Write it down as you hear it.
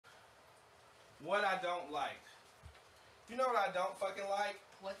What I don't like. You know what I don't fucking like?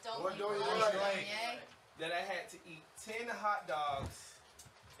 What don't What you don't you like? like? That I had to eat 10 hot dogs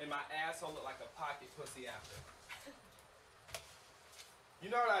and my asshole looked like a pocket pussy after. You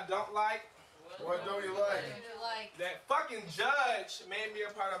know what I don't like? What don't you What like? don't you like? That fucking judge made me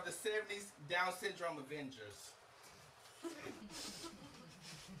a part of the 70s Down Syndrome Avengers.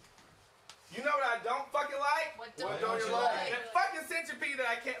 You know what I don't fucking like? What What don't don't you you like? like? That fucking centipede that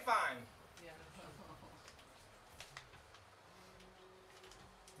I can't find. Yeah.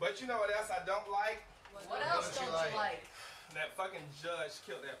 But you know what else I don't like? What else don't you like? That fucking judge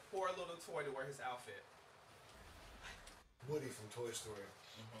killed that poor little toy to wear his outfit. Woody from Toy Story.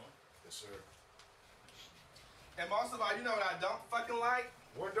 Yes, sir. And most of all, you know what I don't fucking like?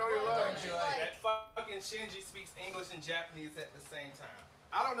 What don't you What like? don't you like? That fucking Shinji speaks English and Japanese at the same time.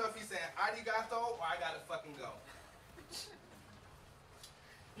 I don't know if he's saying arigato or I gotta fucking go.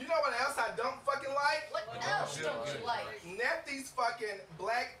 You know what else I don't fucking like? What else don't you like? Nefty's fucking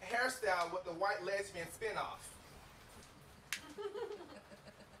black hairstyle with the white lesbian spinoff.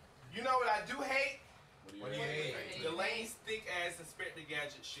 You know what I do hate? What do you hate? Delaney's thick ass Inspector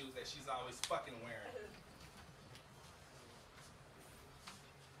Gadget shoes that she's always fucking wearing.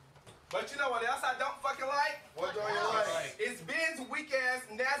 But you know what else I don't fucking like? What don't you like? It's Ben's weak ass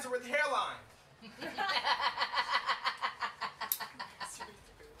Nazareth hairline.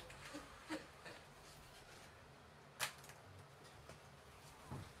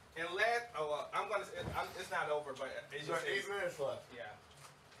 And last, it's not over, but it's You got just 8 minutes left. yeah.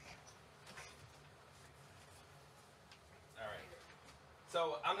 All right.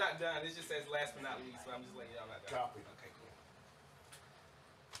 So I'm not done. It just says last but not least, but I'm just letting you know I'm not done. Copy. Okay, cool.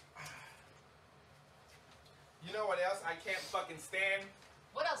 You know what else I can't fucking stand?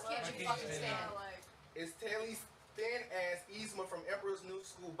 What else can't you fucking stand? It's Taylor's thin ass Yzma from Emperor's New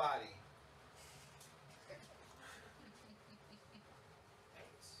School Body.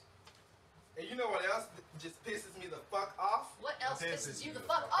 And you know what else just pisses me the fuck off? What else pisses you the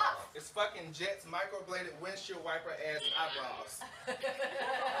fuck off? It's fucking Jet's microbladed windshield wiper ass eyebrows.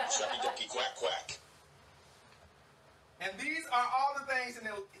 Shucky ducky quack quack. And these are all the things an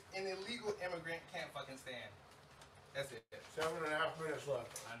illegal immigrant can't fucking stand. That's it. 7.5 minutes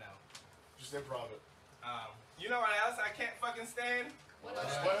left. I know. Just improv it. You know what else I can't fucking stand? What What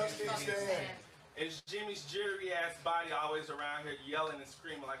else else can't can you you fucking stand? stand? It's Jimmy's jittery ass body always around here yelling and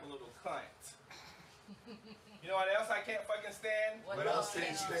screaming like a little cunt. You know what else I can't fucking stand? What else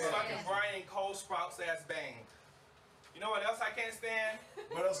can't you stand? Fucking stand? Brian Cole Sprouts ass bang. You know what else I can't stand?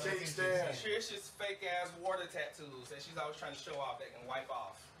 What else can you stand? Trish's fake ass water tattoos that she's always trying to show off that can wipe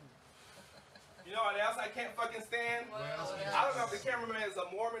off. You know what else I can't fucking stand? What I else? don't know if the cameraman is a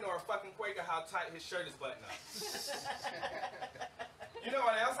Mormon or a fucking Quaker how tight his shirt is buttoned up. You know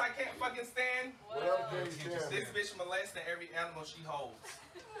what else I can't fucking stand? What else can you stand? This bitch molesting every animal she holds.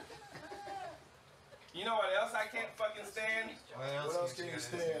 You know what else I can't fucking stand? What else can you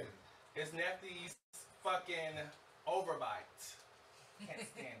stand? It's Nefty's fucking overbite. Can't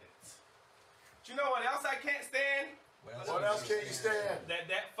stand it. Do you know what else I can't stand? What else can you stand?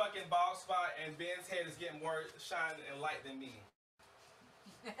 That fucking bald spot and Ben's head is getting more shine and light than me.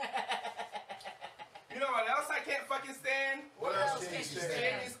 You know what else I can't fucking stand? What else can you stand?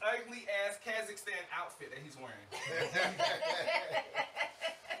 Jimmy's ugly ass Kazakhstan outfit that he's wearing.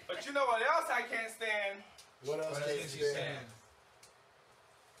 But you know what else I can't stand? What else can you stand?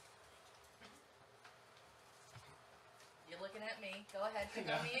 You're looking at me. Go ahead, pick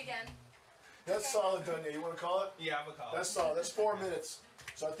on me again. That's solid, Duany'ay. You want to call it? Yeah, I'm a call. That's solid. That's 4 minutes.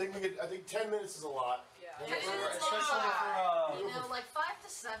 So I think 10 minutes is a lot. Yeah. You know, like 5 to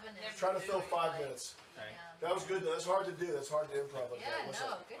 7 is. Trying to fill 5 minutes. Okay. Yeah, That was good though. That's hard to do. That's hard to improv like that. yeah What's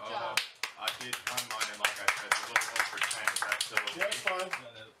no, up? good job. I did time mine, and like I said, a little over 10. Is that still okay? Yeah, it's fine.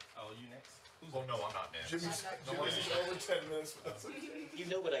 Oh, you next? Well, no, I'm not next. Jimmy's is over 10 minutes. But that's okay. You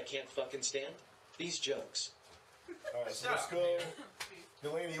know what I can't fucking stand? These jokes. All right, so let's go.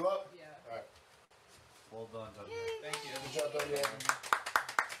 Delaney, you up? Yeah. All right. Well done, Doug. Thank you. Good job, Duany'ay.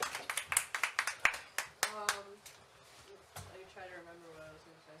 Let me try to remember what I was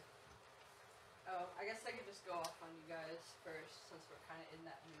going to say. Oh, I guess I could just go off on you guys first since we're kind of in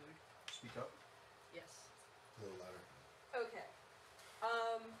that mood. Speak up. Yes. A little louder. Okay.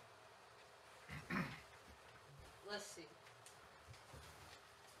 Let's see.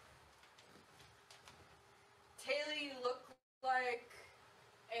 Taylor, you look like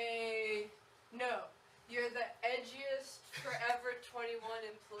no. You're the edgiest Forever 21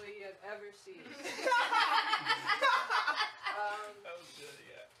 employee I've ever seen. That was good,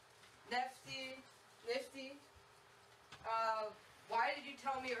 yeah. Nifty. Why did you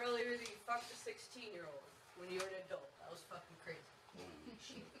tell me me earlier that you fucked a 16-year-old when you were an adult. That was fucking crazy.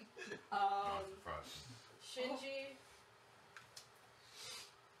 Not surprised. Shinji,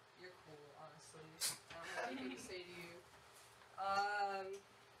 you're cool, honestly. I don't have anything to say to you.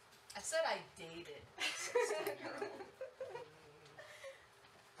 I said I dated a 16-year-old.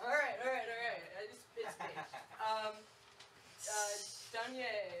 Alright. It's page.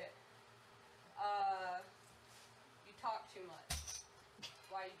 Duany'ay. You talk too much.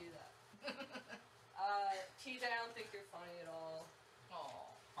 Why you do that? TJ, I don't think you're funny at all.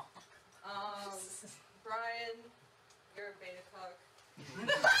 Aww. Brian, you're a beta cuck.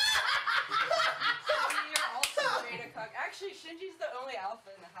 Shinji, you're also a beta cuck. Actually, Shinji's the only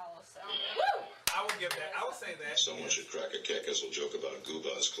alpha in the house. I don't know. I will give that. I will say that. Someone should crack a Kekas'll joke about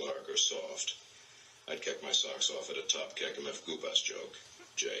Goobas Clark or Soft. I'd kick my socks off at a top Kekmf Goobas joke.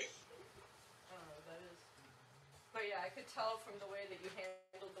 Jay. I don't know what that is. But yeah, I could tell from the way that you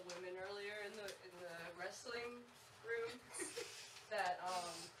handled the women earlier in the wrestling room that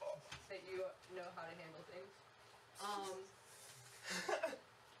that you know how to handle things.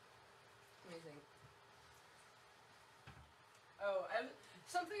 Amazing. Oh, and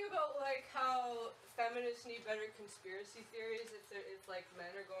something about like how feminists need better conspiracy theories if like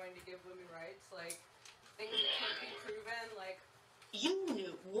men are going to give women rights, like things that can't be proven, like You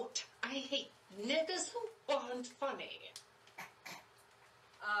know what? I hate niggas who aren't funny.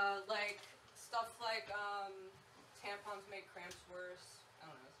 like stuff like tampons make cramps worse. I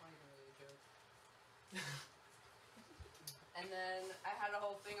don't know, it's not even really a joke. And then I had a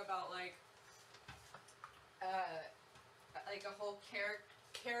whole thing about like a whole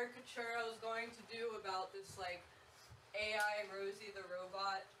caricature I was going to do about this like AI Rosie the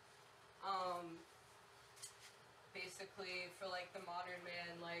robot. Basically for like the modern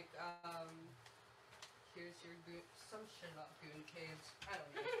man, like here's your goon, some shit about goon caves. I don't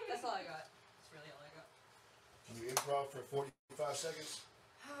know. That's all I got. That's really all I got. Can you improv for 45 seconds?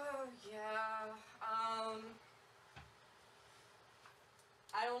 Oh yeah.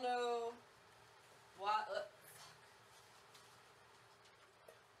 I don't know what.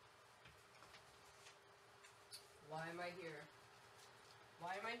 Why am I here?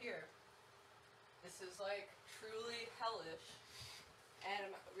 Why am I here? This is like truly hellish, and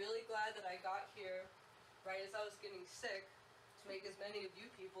I'm really glad that I got here right as I was getting sick to make as many of you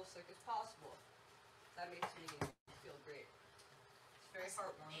people sick as possible. That makes me feel great. It's very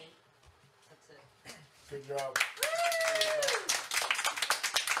heartwarming. That's it. Good job.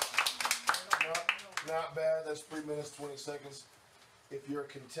 Not bad. That's 3 minutes, 20 seconds. If you're a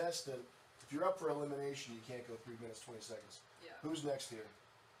contestant, if you're up for elimination, you can't go 3 minutes, 20 seconds. Yeah. Who's next here?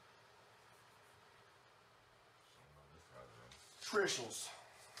 Someone on this residence.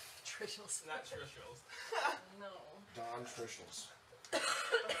 Trishels. Not Trishels. No. Don Trishels.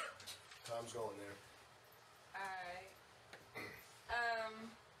 Tom's going there. Alright.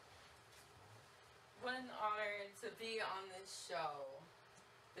 What an honor to be on this show.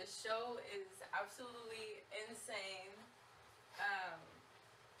 This show is absolutely insane.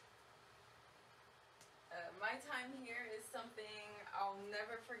 My time here is something I'll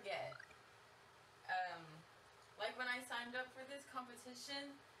never forget. Like when I signed up for this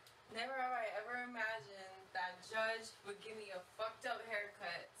competition, never have I ever imagined that judge would give me a fucked up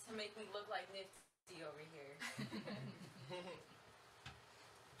haircut to make me look like Nipsey over here.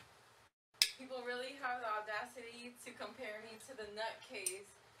 People really have the audacity to compare me to the nutcase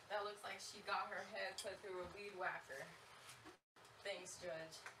that looks like she got her head put through a weed whacker. Thanks,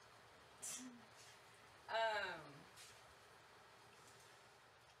 Judge.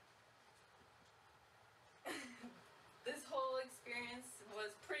 This whole experience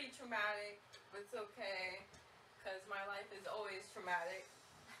was pretty traumatic, but it's okay, because my life is always traumatic.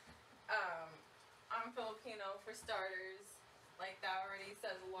 I'm Filipino for starters, like that already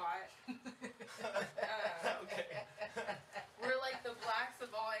says a lot. Okay. We're like the blacks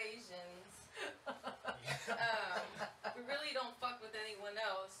of all Asians. We really don't fuck with anyone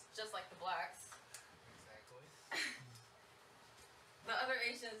else, just like the blacks. Exactly. The other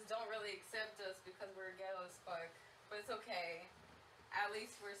Asians don't really accept us because we're ghetto as fuck, but it's okay. At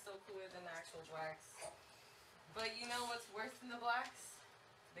least we're still cooler than the actual blacks. But you know what's worse than the blacks?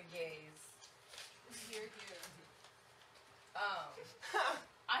 The gays. Here, here.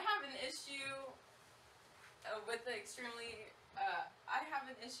 I have an issue with the extremely. I have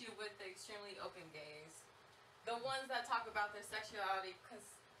an issue with the extremely open gays, the ones that talk about their sexuality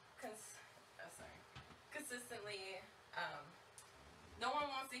consistently. No one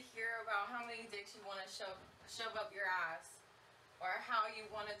wants to hear about how many dicks you want to shove up your ass, or how you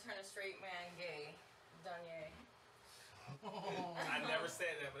want to turn a straight man gay. Duany'ay. I never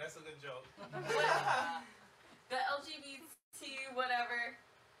said that, but that's a good joke. The LGBT whatever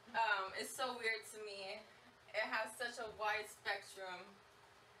is so weird to me. It has such a wide spectrum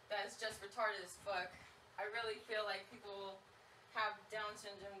that's just retarded as fuck. I really feel like people have Down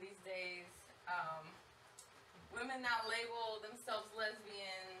syndrome these days. Women that label themselves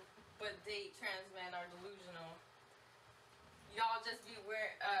lesbian but date trans men are delusional. Y'all just be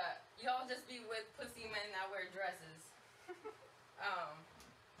with pussy men that wear dresses.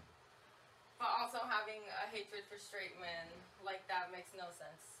 But also having a hatred for straight men, like that makes no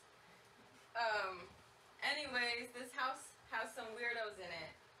sense. Anyways, this house has some weirdos in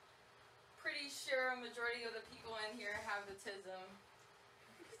it. Pretty sure a majority of the people in here have autism.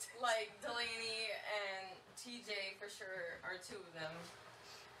 Like Delaney and TJ for sure are two of them.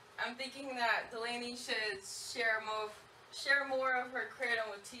 I'm thinking that Delaney should share more of her kratom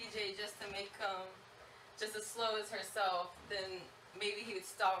with TJ just to make him just as slow as herself. Then maybe he would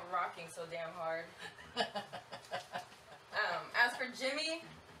stop rocking so damn hard. As for Jimmy,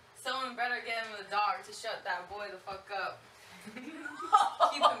 someone better get him a dog to shut that boy the fuck up.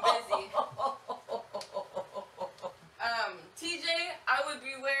 Keep him busy. TJ, I would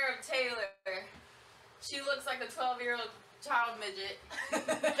beware of Taylor. She looks like a 12-year-old child midget.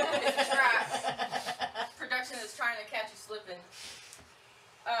 It's trash. Production is trying to catch you slipping.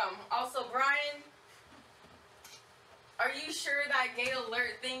 Also, Brian, are you sure that gay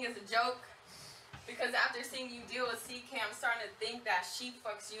alert thing is a joke? Because after seeing you deal with CK, I'm starting to think that she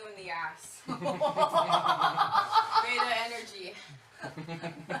fucks you in the ass. Beta energy.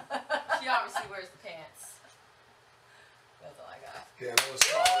 She obviously wears the pants. That's all I got. Yeah, that was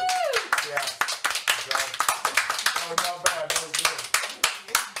solid. Yeah. That was not bad. That was good.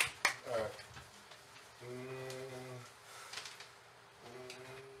 Alright.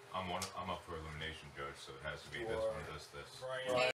 I'm up for elimination, Judge, so it has to be this one, this. Right.